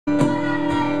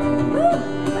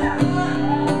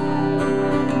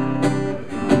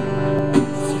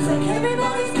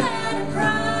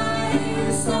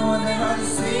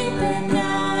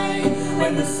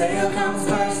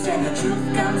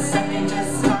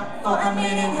for a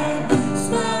minute and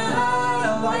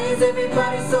smile. Why is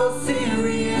everybody so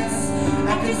serious?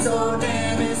 Acting so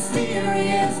damn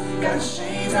mysterious. Got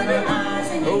shades on your eyes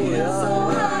and you feel so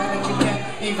high that you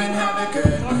can't even have a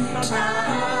good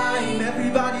time.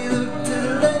 Everybody look to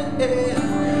the left,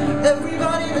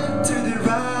 everybody look to the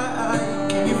right.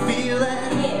 Can you feel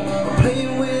it? We're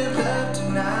playing with love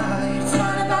tonight. It's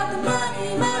not about the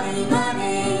money, money,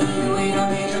 money. We don't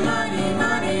need your money,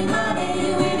 money,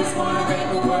 money. We just wanna make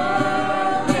the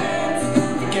world dance.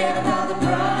 Forget about the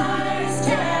price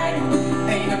tag.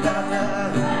 Ain't about the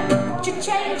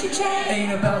cha-ching, cha-ching.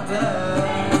 Ain't about the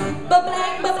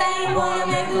ba-blang, ba-blang. Wanna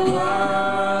make the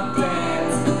world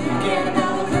dance. Forget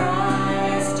about the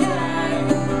price tag.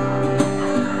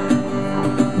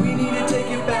 We need to take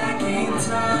it back in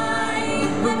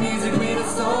time, when music made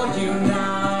us all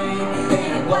unite.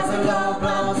 And it wasn't low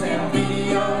blows and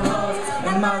video hosts.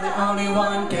 Am I the only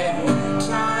one getting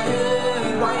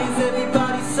tired? Why is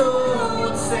everybody so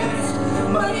obsessed?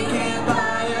 Money can't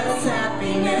buy us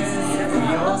happiness. If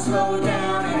we all slow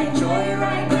down and enjoy it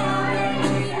right now,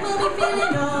 then we'll be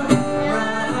feeling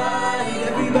alright.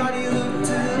 Everybody look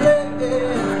to the left,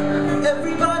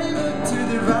 everybody look to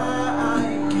the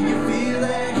right. Can you feel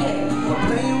it? We're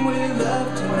playing with love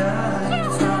tonight.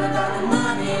 It's not about the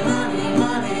money, money,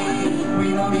 money. We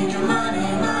don't need your money,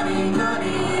 money,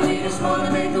 money. We just wanna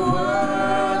make the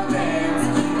world dance.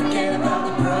 Forget about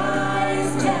the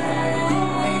price tag.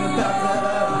 Ain't about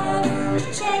the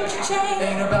cha-ching, cha-ching.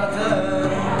 Ain't about the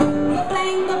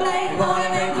ba-blang, ba-blang. Wanna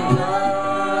make the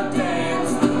world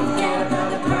dance. Forget about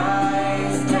the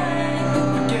price tag.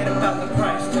 Forget about the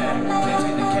price tag. They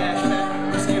take the cash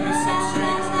back. Just give me 6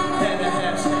 strings and a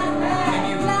half stack. And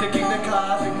you picking the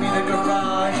cars, pick me the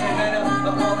garage. And then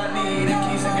all I need are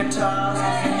keys and guitars.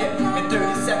 Yeah, in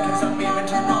 30 seconds I'm leaving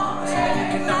to Mars. And you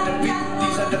cannot defeat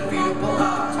these undefeatable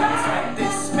odds. It's like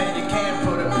this, man, you can't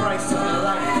put a price on your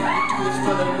life. We do this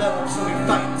for the love, so we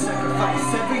fight and sacrifice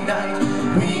every night.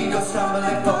 We ain't go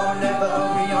stumbling, fall never.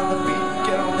 We on the beat,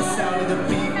 get on the sound of the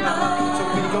beat. So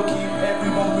we go keep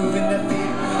everyone moving their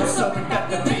feet. So we got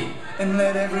the beat and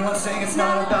let everyone sing. It's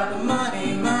not about the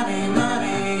money, money,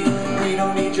 money. We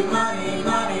don't need your money,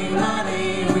 money,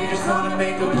 money. We just wanna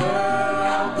make the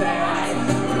world dance.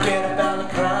 Forget about the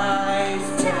price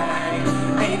tag.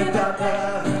 Ain't about the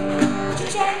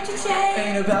cha-ching, cha-ching.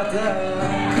 Ain't about the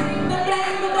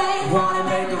ba-blang, ba-blang. Wanna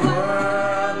make the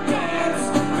world dance.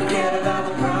 Forget about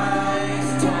the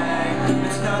price tag.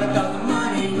 It's not about the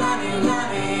money, money,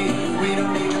 money. We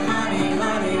don't need your money,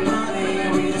 money, money.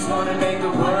 We just wanna make the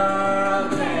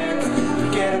world dance.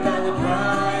 Forget about the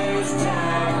price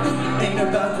tag. Ain't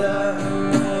about the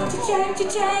cha-ching,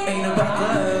 cha-ching. Ain't about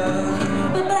the